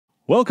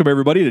Welcome,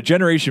 everybody, to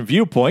Generation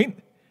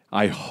Viewpoint.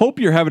 I hope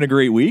you're having a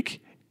great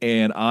week,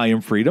 and I am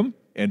Freedom,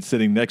 and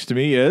sitting next to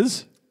me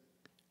is...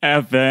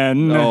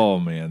 FN. Oh,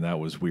 man, that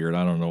was weird.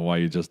 I don't know why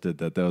you just did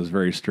that. That was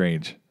very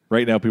strange.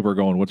 Right now, people are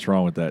going, what's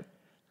wrong with that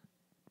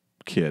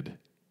kid?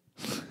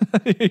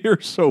 You're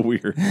so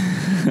weird.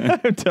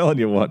 I'm telling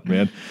you what,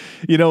 man.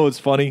 You know what's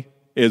funny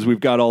is we've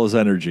got all this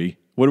energy.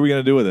 What are we going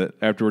to do with it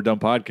after we're done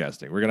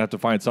podcasting? We're going to have to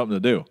find something to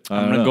do.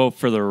 I'm going to go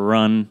for the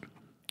run.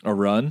 A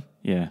run?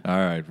 Yeah. All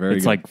right, very good.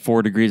 It's like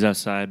 4 degrees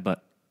outside,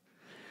 but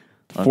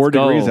 4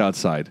 degrees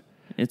outside.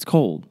 It's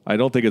cold. I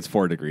don't think it's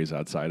 4 degrees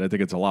outside. I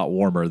think it's a lot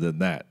warmer than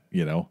that,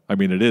 you know? I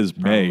mean, it is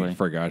May, Probably.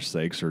 for gosh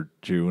sakes, or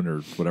June, or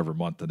whatever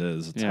month it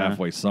is. It's Yeah.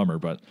 halfway summer,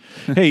 but...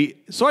 Hey,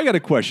 so I got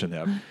a question,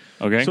 Ev.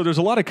 Okay. So there's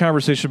a lot of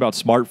conversation about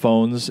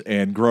smartphones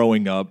and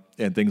growing up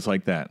and things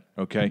like that,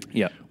 okay?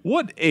 Yeah.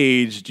 What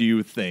age do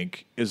you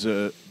think is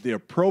the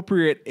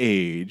appropriate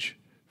age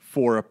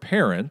for a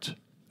parent,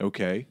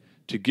 okay,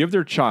 to give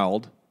their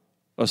child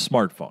a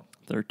smartphone?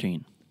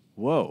 13.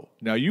 Whoa.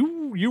 Now,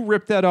 you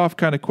ripped that off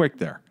kind of quick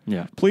there.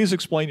 Yeah. Please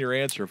explain your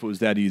answer if it was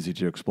that easy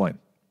to explain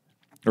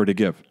or to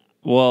give.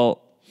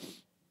 Well,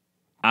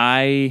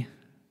 I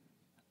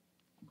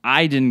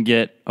didn't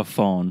get a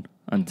phone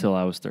until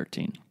I was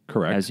 13.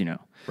 Correct. As you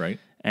know. Right.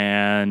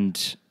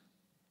 And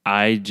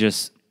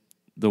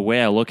the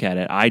way I look at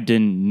it, I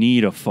didn't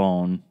need a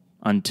phone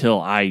until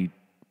I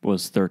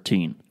was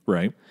 13.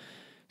 Right.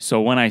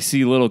 So when I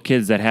see little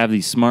kids that have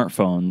these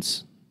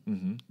smartphones,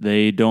 Mm-hmm.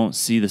 they don't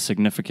see the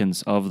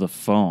significance of the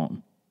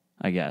phone,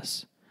 I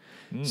guess.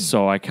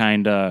 So I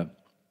think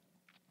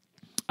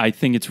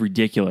it's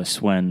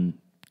ridiculous when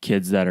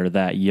kids that are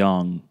that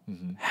young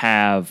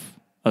have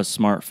a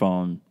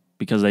smartphone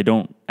because they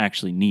don't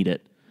actually need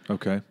it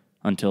Okay.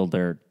 until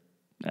they're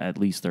at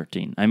least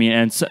 13. I mean,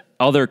 and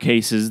other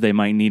cases, they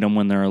might need them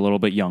when they're a little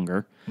bit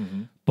younger.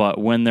 But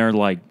when they're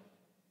like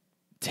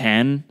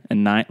 10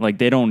 and 9, like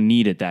they don't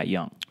need it that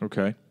young.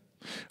 Okay.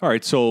 All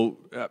right. So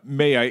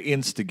may I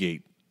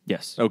instigate?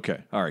 Yes.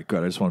 Okay. All right.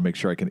 Good. I just want to make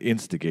sure I can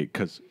instigate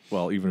because,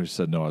 well, even if you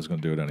said no, I was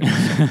going to do it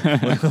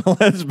anyway. So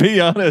let's be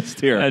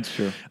honest here. That's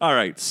true. All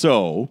right.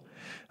 So,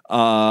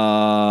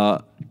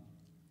 how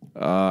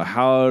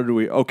do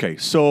we? Okay.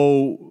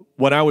 So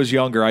when I was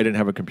younger, I didn't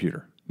have a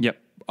computer.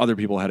 Yep. Other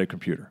people had a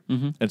computer,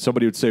 and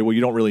somebody would say, "Well,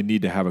 you don't really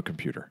need to have a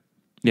computer."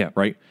 Yeah.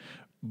 Right?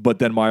 But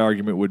then my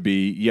argument would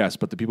be, yes,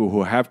 but the people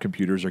who have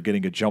computers are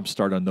getting a jump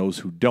start on those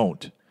who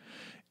don't,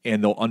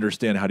 and they'll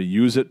understand how to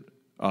use it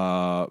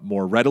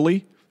more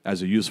readily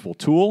as a useful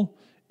tool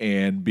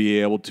and be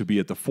able to be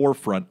at the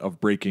forefront of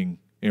breaking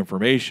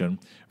information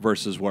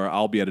versus where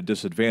I'll be at a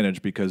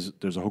disadvantage because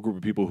there's a whole group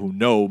of people who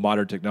know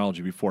modern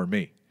technology before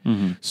me.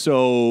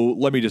 So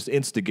let me just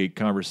instigate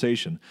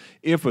conversation.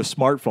 If a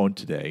smartphone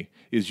today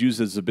is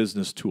used as a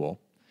business tool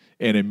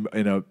and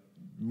in a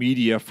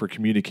media for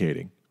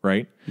communicating,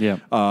 right? Yeah.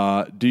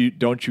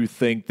 Don't you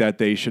think that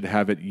they should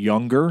have it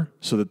younger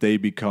so that they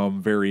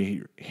become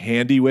very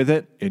handy with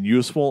it and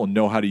useful and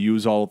know how to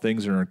use all the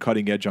things and are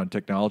cutting edge on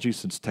technology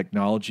since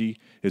technology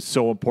is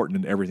so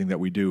important in everything that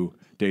we do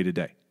day to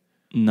day?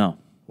 No.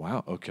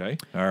 Wow. Okay.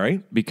 All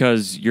right.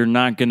 Because you're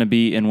not going to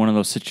be in one of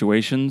those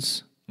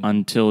situations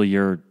until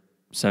you're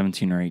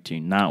 17 or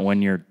 18, not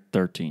when you're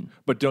 13.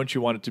 But don't you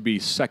want it to be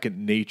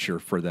second nature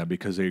for them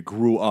because they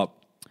grew up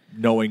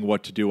knowing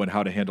what to do and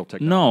how to handle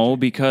technology? No,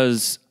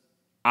 because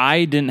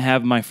I didn't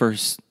have my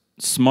first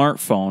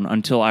smartphone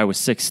until I was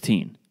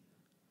 16.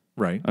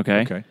 Right.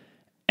 Okay? Okay.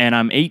 And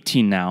I'm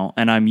 18 now,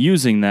 and I'm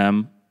using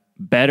them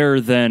better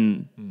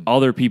than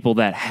other people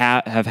that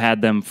have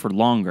had them for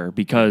longer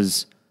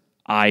because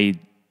I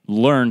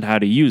learned how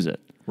to use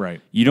it.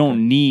 Right. You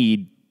don't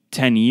need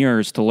 10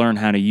 years to learn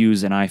how to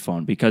use an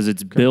iPhone because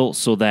it's built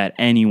so that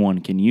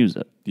anyone can use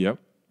it. Yep.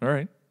 All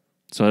right.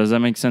 So does that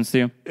make sense to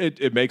you?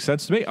 It makes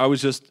sense to me. I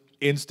was just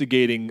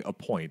instigating a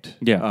point.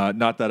 Yeah.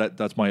 Not that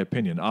that's my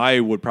opinion. I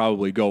would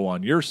probably go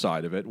on your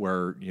side of it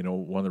where, you know,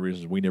 one of the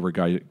reasons we never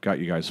got you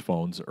guys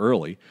phones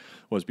early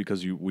was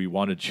because we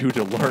wanted you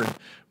to learn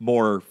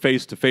more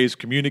face-to-face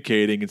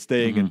communicating and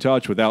staying in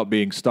touch without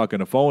being stuck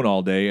in a phone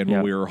all day. And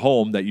when we were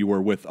home, that you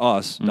were with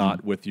us,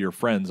 not with your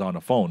friends on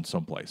a phone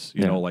someplace,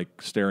 you know, like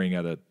staring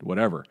at it,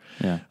 whatever.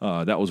 Yeah.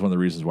 That was one of the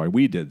reasons why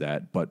we did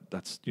that. But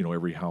that's, you know,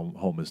 every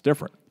home is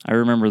different. I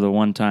remember the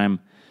one time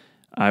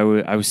I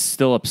was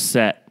still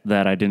upset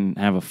that I didn't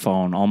have a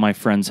phone. All my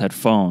friends had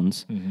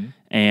phones,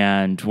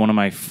 and one of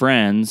my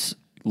friends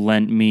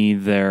lent me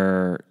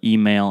their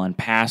email and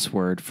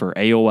password for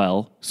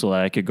AOL so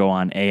that I could go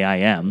on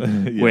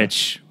AIM,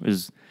 which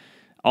is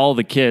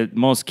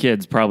most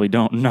kids probably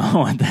don't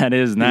know what that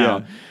is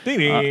now.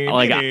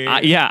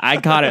 Yeah.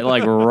 I caught it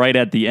like right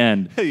at the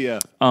end. Yeah.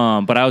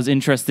 But I was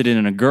interested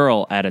in a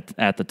girl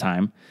at the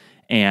time,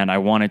 and I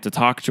wanted to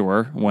talk to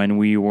her when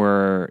we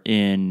were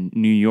in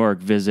New York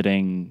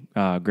visiting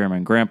Grandma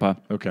and Grandpa.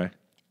 Okay.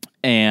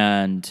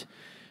 And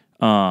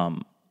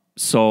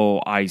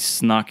so I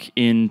snuck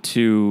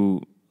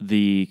into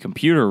the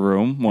computer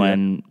room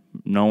when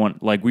no one,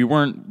 like we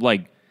weren't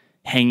like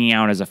hanging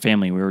out as a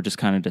family. We were just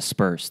kind of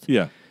dispersed.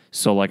 Yeah.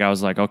 So like I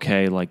was like,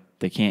 okay, like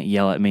they can't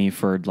yell at me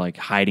for like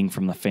hiding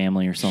from the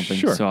family or something.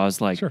 Sure. So I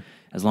was like, Sure.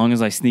 as long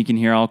as I sneak in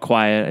here all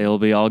quiet, it'll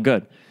be all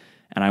good.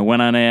 And I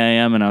went on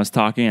AIM and I was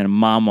talking, and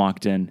Mom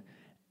walked in,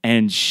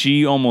 and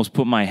she almost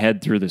put my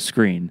head through the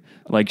screen.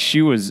 Like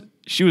she was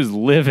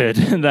livid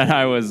that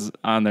I was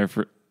on there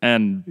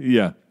and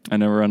Yeah. I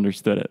never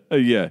understood it.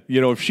 Yeah. You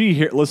know, if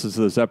she listens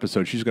to this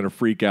episode, she's going to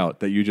freak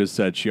out that you just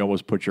said she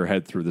almost put your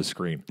head through the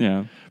screen.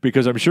 Yeah.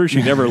 Because I'm sure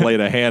she never laid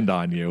a hand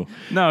on you.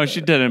 No, she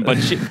didn't. But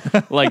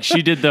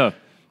she did the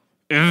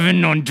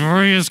even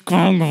Andreas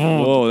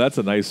Kongvold. Whoa, that's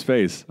a nice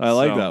face. I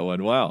like So, that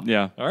one. Wow.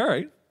 yeah. All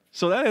right.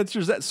 So that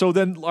answers that. So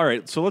then, all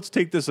right. So let's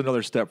take this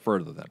another step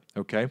further then.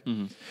 Okay.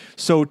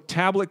 So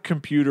tablet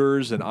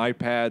computers and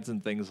iPads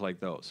and things like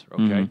those.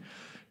 Okay.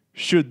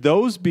 Should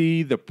those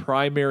be the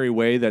primary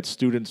way that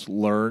students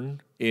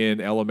learn in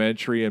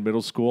elementary and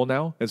middle school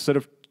now? Instead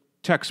of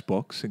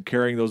textbooks and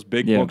carrying those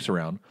big books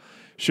around,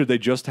 should they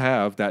just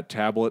have that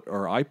tablet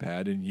or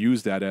iPad and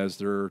use that as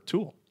their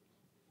tool?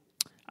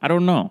 I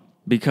don't know,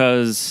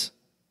 because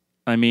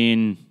I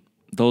mean,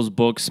 those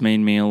books made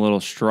me a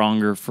little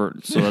stronger so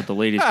that the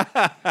ladies,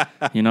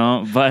 you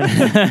know, but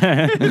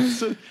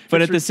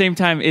but at the same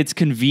time, it's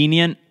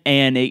convenient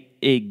and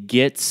it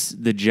gets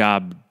the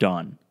job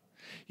done.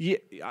 Yeah,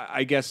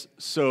 I guess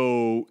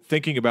so.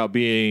 Thinking about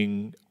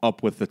being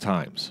up with the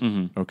times,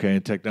 okay,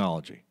 and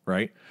technology,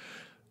 right?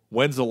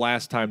 When's the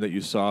last time that you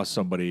saw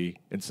somebody,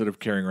 instead of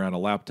carrying around a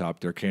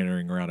laptop, they're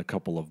carrying around a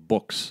couple of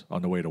books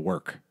on the way to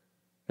work?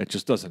 It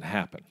just doesn't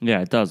happen.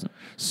 Yeah, it doesn't.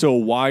 So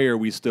why are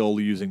we still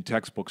using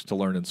textbooks to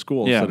learn in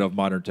school instead of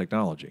modern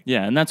technology?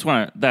 Yeah, and that's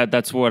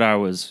what I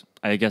was.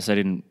 I guess I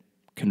didn't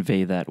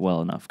convey that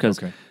well enough,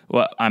 because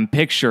what I'm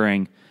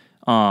picturing.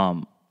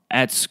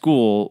 At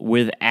school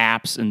with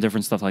apps and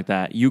different stuff like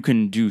that, you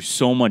can do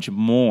so much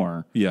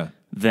more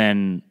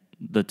than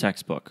the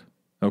textbook.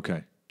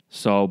 Okay.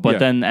 So, but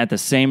then at the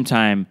same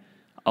time,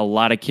 a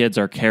lot of kids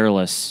are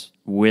careless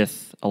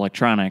with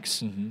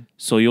electronics.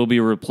 So you'll be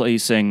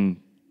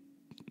replacing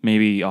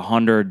maybe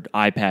 100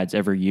 iPads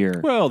every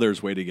year. Well,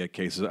 there's way to get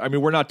cases. I mean,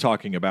 we're not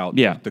talking about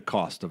the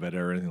cost of it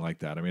or anything like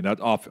that. I mean,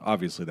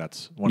 obviously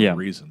that's one of the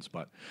reasons.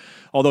 But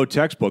although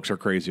textbooks are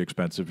crazy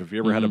expensive, if you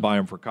ever had to buy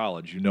them for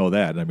college, you know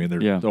that. I mean,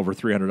 they're over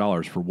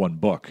 $300 for one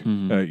book.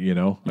 You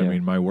know, I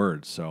mean, my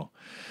word. So,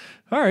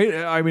 all right.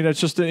 I mean,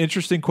 it's just an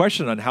interesting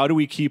question on how do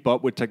we keep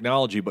up with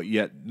technology, but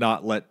yet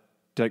not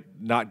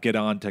get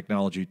on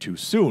technology too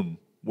soon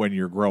when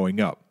you're growing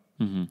up.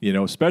 You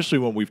know, especially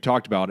when we've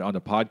talked about it on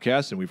the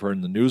podcast and we've heard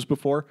in the news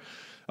before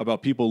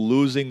about people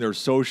losing their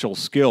social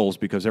skills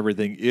because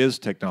everything is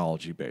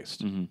technology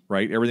based,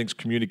 right? Everything's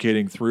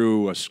communicating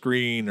through a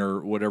screen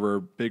or whatever,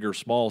 big or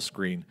small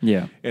screen,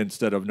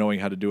 instead of knowing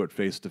how to do it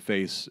face to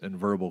face and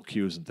verbal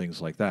cues and things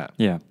like that.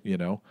 Yeah. You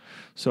know,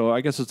 so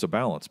I guess it's a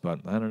balance, but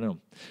I don't know.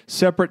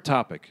 Separate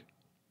topic.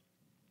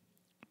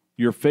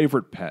 Your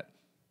favorite pet.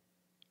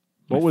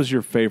 What was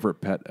your favorite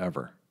pet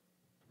ever?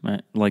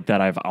 Like that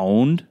I've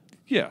owned?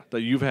 Yeah,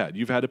 that you've had.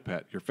 You've had a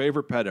pet. Your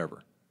favorite pet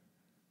ever.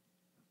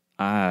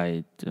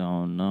 I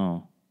don't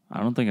know.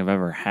 I don't think I've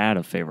ever had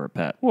a favorite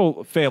pet.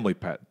 Well, family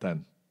pet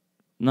then.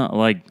 No,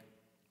 like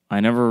I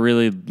never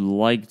really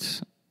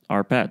liked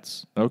our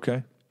pets.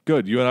 Okay,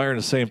 good. You and I are in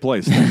the same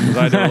place because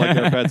I never liked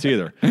our pets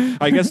either.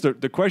 I guess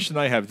the question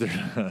I have,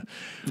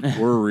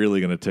 we're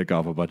really going to tick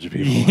off a bunch of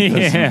people with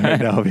this right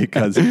now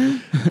because,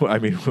 I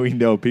mean, we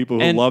know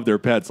people who love their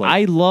pets. Like,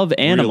 I love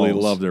animals.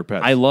 Really love their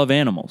pets. I love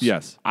animals.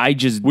 Yes.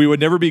 We would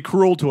never be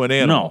cruel to an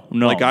animal.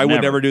 No. Like I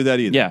would never do that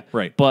either. Yeah.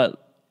 Right.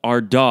 But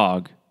our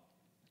dog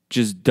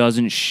just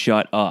doesn't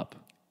shut up.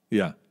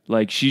 Yeah.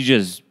 Like she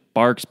just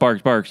barks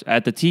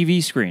at the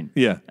TV screen.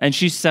 Yeah. And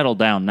she's settled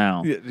down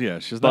now. Yeah,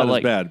 she's not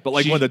as bad. But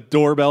like when the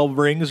doorbell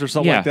rings or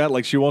something like that,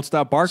 like she won't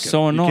stop barking.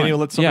 So annoying. You can't even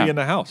let somebody in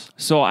the house.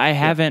 So I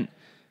haven't.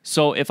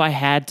 So if I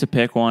had to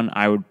pick one,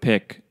 I would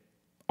pick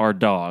our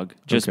dog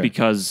just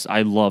because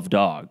I love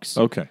dogs.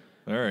 Okay.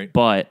 All right.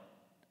 But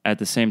at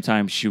the same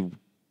time, she's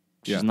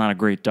not a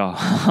great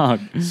dog.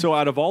 So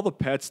out of all the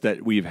pets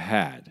that we've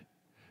had,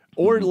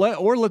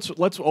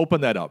 let's open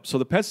that up. So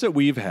the pets that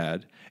we've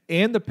had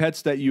and the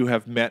pets that you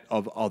have met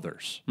of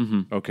others.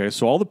 Okay,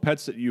 so all the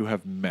pets that you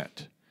have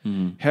met.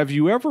 Have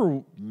you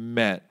ever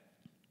met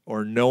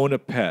or known a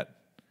pet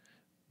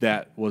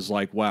that was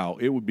like, wow,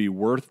 it would be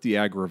worth the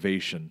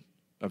aggravation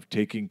of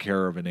taking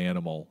care of an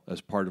animal as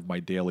part of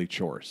my daily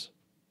chores?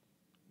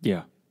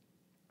 Yeah.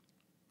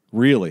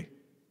 Really?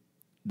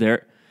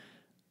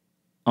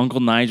 Uncle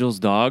Nigel's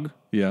dog.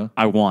 Yeah.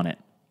 I want it.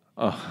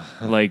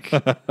 Like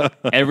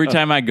every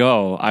time I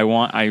go,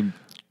 I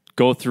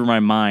go through my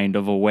mind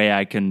of a way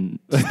I can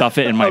stuff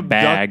it in my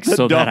bag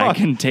so that I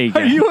can take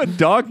it. Are you a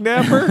dog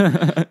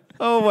napper?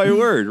 Oh my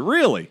word,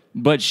 really?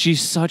 But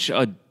she's such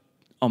a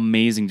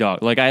amazing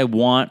dog. Like I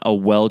want a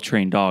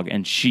well-trained dog,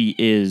 and she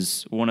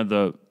is one of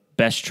the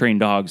best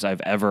trained dogs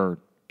I've ever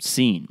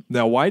seen.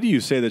 Now, why do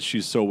you say that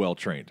she's so well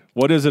trained?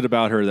 What is it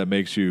about her that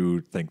makes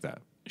you think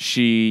that?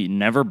 She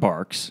never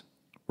barks.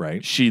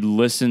 Right. She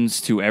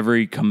listens to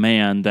every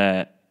command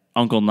that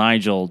Uncle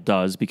Nigel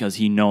does because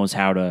he knows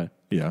how to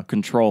Yeah.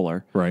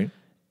 controller. Right.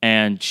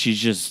 And she's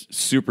just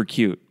super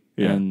cute.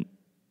 Yeah. And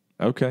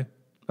Okay.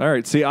 All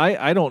right. See,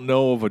 I don't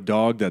know of a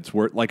dog that's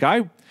worth, like,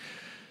 I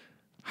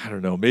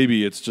don't know.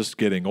 Maybe it's just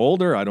getting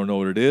older. I don't know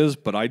what it is,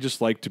 but I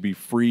just like to be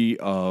free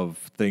of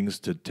things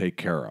to take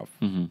care of.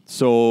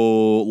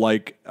 So,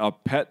 like, a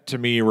pet to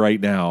me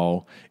right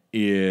now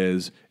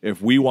is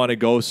if we want to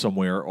go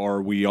somewhere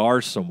or we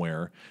are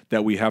somewhere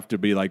that we have to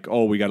be like,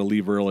 oh, we got to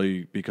leave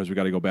early because we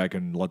got to go back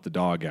and let the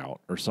dog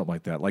out or something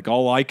like that. Like,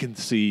 all I can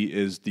see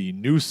is the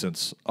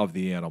nuisance of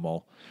the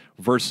animal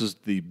versus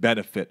the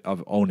benefit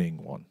of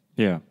owning one.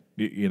 yeah.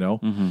 You know?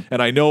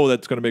 And I know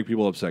that's going to make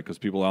people upset because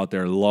people out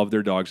there love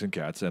their dogs and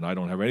cats, and I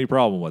don't have any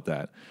problem with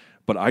that.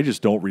 But I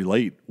just don't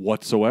relate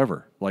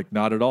whatsoever. Like,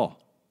 not at all.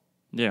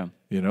 Yeah.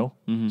 You know?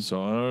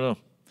 So, I don't know.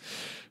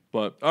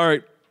 But, all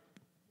right.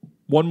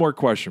 One more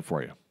question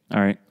for you.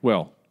 All right.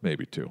 Well,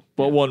 maybe two.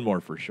 But one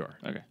more for sure.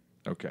 Okay.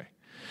 Okay.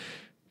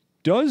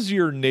 Does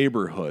your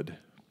neighborhood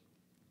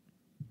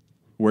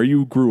where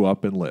you grew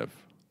up and live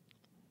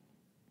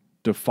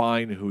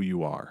define who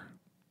you are?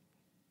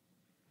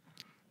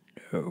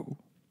 No.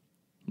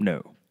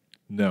 No.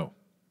 No.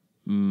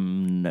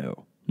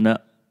 No. No.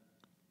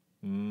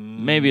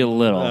 Maybe a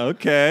little.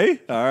 Okay.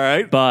 All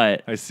right.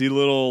 But I see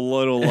little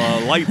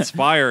lights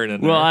firing in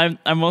well, there.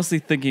 I'm mostly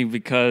thinking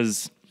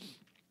because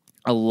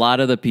a lot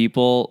of the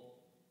people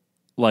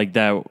like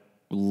that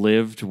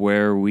lived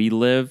where we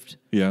lived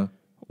Yeah.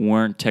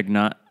 weren't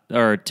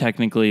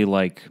technically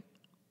like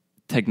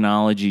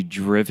technology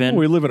driven.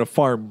 We live in a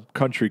farm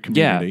country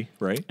community,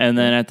 right? And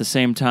then at the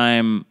same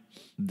time,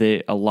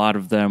 a lot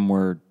of them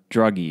were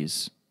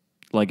druggies.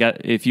 Like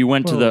if you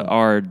went to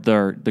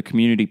the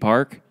community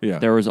park, Yeah.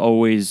 there was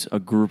always a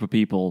group of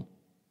people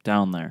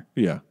down there.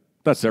 Yeah.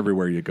 That's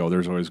everywhere you go.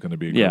 There's always going to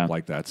be a group Yeah.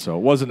 like that. So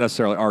it wasn't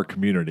necessarily our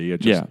community.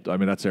 It just, I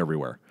mean, that's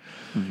everywhere.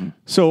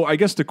 So I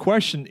guess the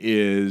question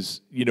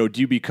is, do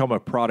you become a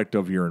product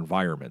of your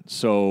environment?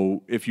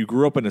 So if you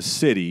grew up in a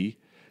city,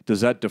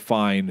 does that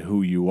define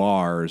who you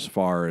are as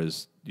far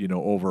as,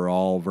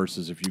 overall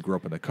versus if you grew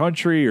up in the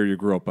country or you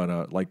grew up on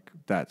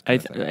that kind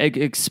of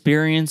thing?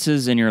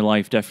 Experiences in your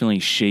life definitely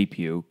shape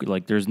you.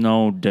 Like there's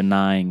no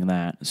denying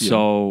that. Yeah.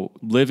 So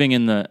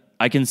living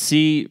I can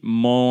see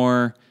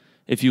more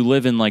if you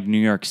live in like New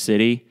York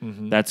City,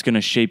 that's going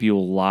to shape you a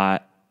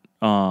lot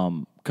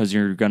because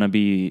you're going to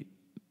be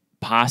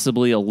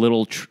possibly a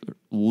little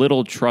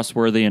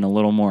trustworthy and a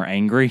little more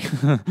angry.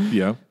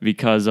 Yeah.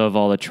 Because of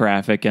all the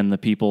traffic and the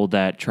people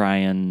that try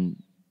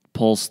and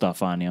pull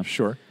stuff on you.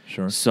 Sure.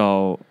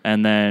 So,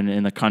 and then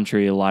in the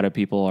country, a lot of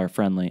people are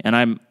friendly. And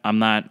I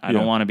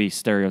don't want to be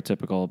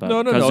stereotypical about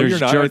it. Because there's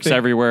jerks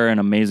everywhere and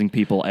amazing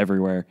people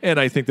everywhere. And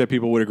I think that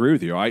people would agree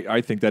with you. I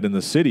think that in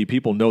the city,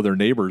 people know their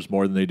neighbors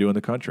more than they do in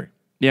the country.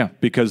 Yeah.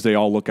 Because they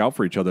all look out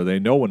for each other. They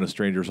know when a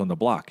stranger's on the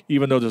block.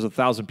 Even though there's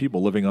 1,000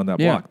 people living on that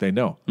block, they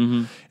know.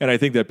 And I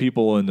think that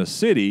people in the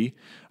city,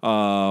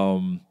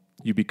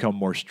 you become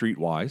more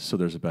streetwise, so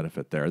there's a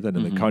benefit there. Then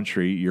in the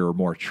country, you're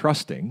more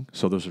trusting.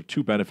 So those are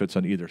two benefits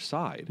on either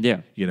side.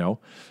 Yeah. Now,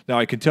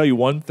 I can tell you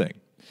one thing,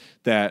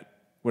 that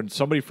when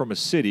somebody from a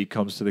city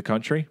comes to the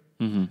country,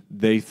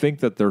 they think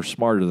that they're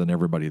smarter than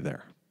everybody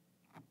there.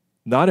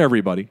 Not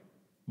everybody,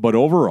 but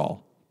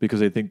overall, because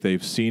they think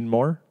they've seen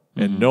more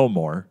and know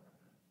more.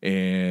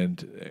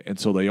 And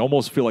so they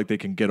almost feel like they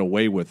can get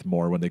away with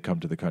more when they come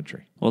to the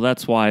country. Well,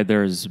 that's why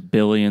there's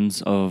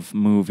billions of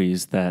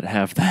movies that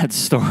have that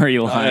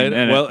storyline.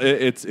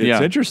 It's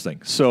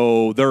interesting.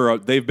 So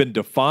they've been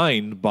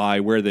defined by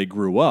where they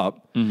grew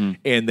up,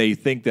 and they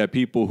think that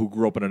people who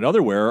grew up in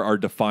anotherwhere are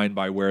defined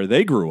by where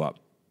they grew up.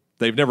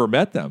 They've never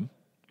met them,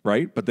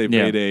 right? But they've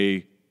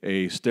made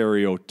a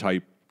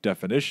stereotype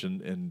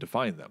definition and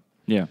defined them.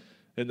 Yeah.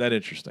 Isn't that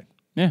interesting?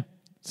 Yeah.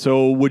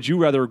 So would you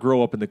rather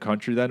grow up in the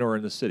country then or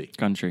in the city?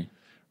 Country.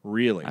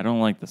 Really? I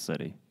don't like the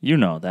city. You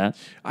know that.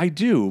 I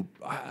do.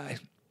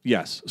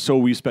 Yes. So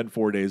we spent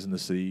 4 days in the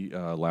city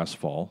last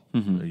fall,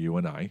 you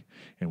and I,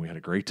 and we had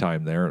a great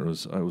time there. It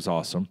was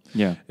awesome.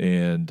 Yeah.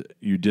 And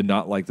you did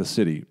not like the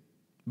city.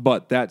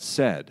 But that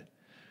said,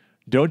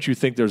 don't you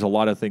think there's a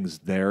lot of things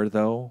there,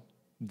 though,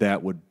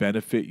 that would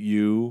benefit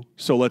you?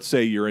 So let's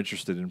say you're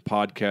interested in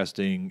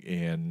podcasting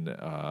and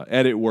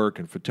edit work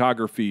and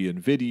photography and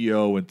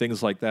video and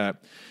things like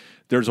that.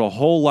 There's a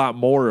whole lot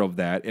more of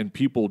that and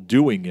people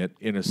doing it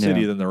in a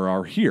city than there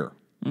are here.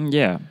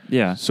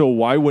 Yeah. So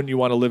why wouldn't you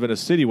want to live in a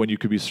city when you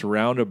could be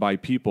surrounded by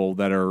people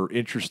that are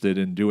interested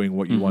in doing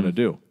what you want to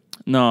do?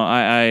 No,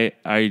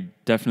 I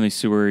definitely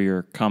see where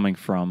you're coming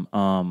from.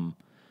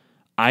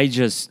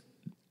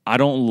 I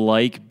don't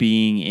like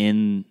being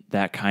in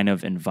that kind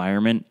of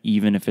environment,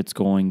 even if it's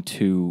going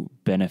to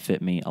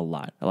benefit me a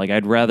lot. Like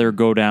I'd rather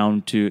go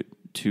down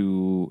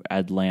to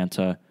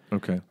Atlanta,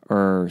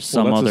 or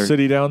some that's other a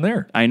city down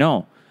there. I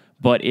know,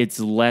 but it's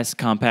less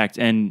compact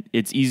and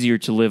it's easier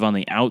to live on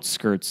the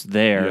outskirts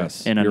there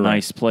in a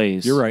nice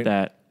place. You're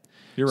right.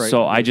 You're right.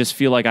 So I just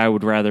feel like I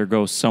would rather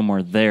go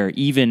somewhere there,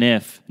 even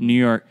if New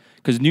York.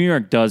 Because New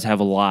York does have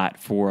a lot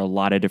for a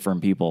lot of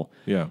different people.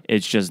 Yeah.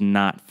 It's just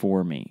not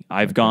for me.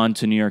 I've gone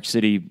to New York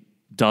City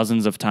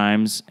dozens of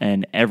times,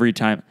 and every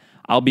time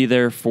I'll be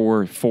there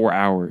for 4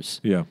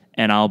 hours. Yeah.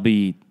 And I'll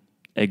be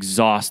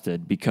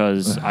exhausted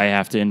because I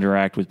have to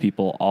interact with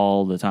people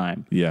all the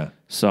time. Yeah.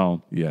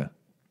 So Yeah.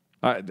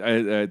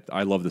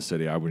 I love the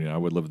city. I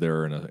would live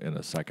there in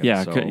a second.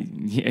 yeah, so.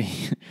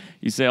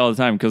 you say all the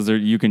time because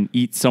you can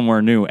eat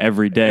somewhere new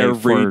every day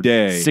for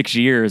 6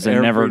 years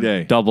and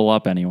never double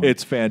up anywhere.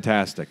 It's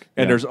fantastic,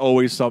 and there's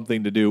always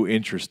something to do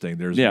interesting.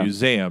 There's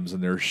museums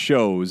and there's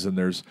shows and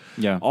there's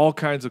all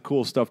kinds of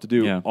cool stuff to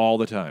do all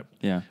the time.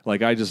 Yeah,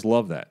 like I just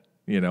love that,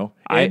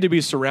 and to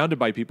be surrounded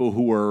by people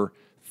who are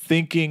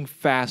thinking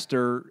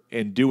faster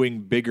and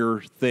doing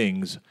bigger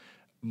things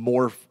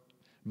more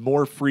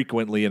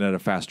frequently and at a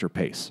faster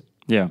pace.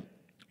 Yeah.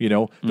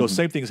 Those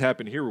same things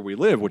happen here where we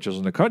live, which is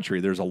in the country.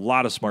 There's a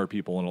lot of smart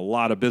people and a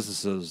lot of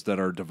businesses that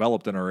are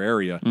developed in our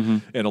area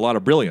and a lot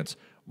of brilliance,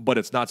 but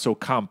it's not so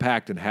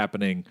compact and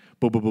happening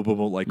boom, boom, boom, boom,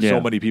 boom, like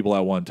so many people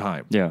at one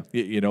time. Yeah.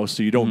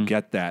 So you don't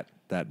get that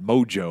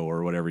mojo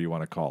or whatever you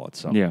want to call it.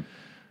 So yeah.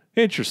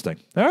 Interesting.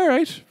 All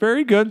right.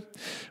 Very good.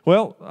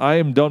 Well, I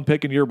am done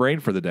picking your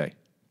brain for the day.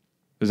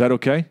 Is that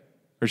okay?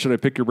 Or should I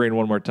pick your brain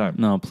one more time?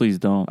 No, please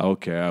don't.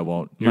 Okay, I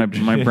won't.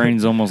 My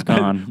brain's almost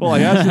gone. Well, I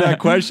asked you that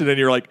question, and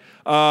you're like,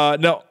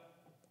 no,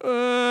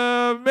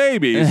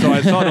 maybe. So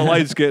I saw the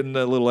lights getting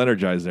a little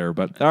energized there.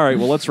 But all right,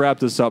 well, let's wrap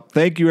this up.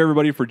 Thank you,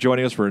 everybody, for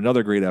joining us for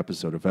another great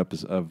episode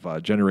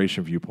of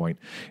Generation Viewpoint.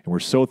 And we're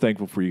so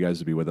thankful for you guys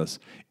to be with us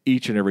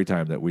each and every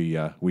time that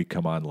we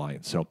come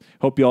online. So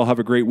hope you all have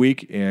a great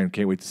week, and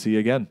can't wait to see you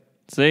again.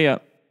 See ya.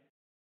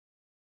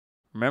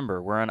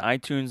 Remember, we're on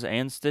iTunes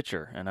and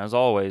Stitcher, and as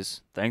always,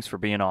 thanks for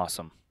being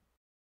awesome.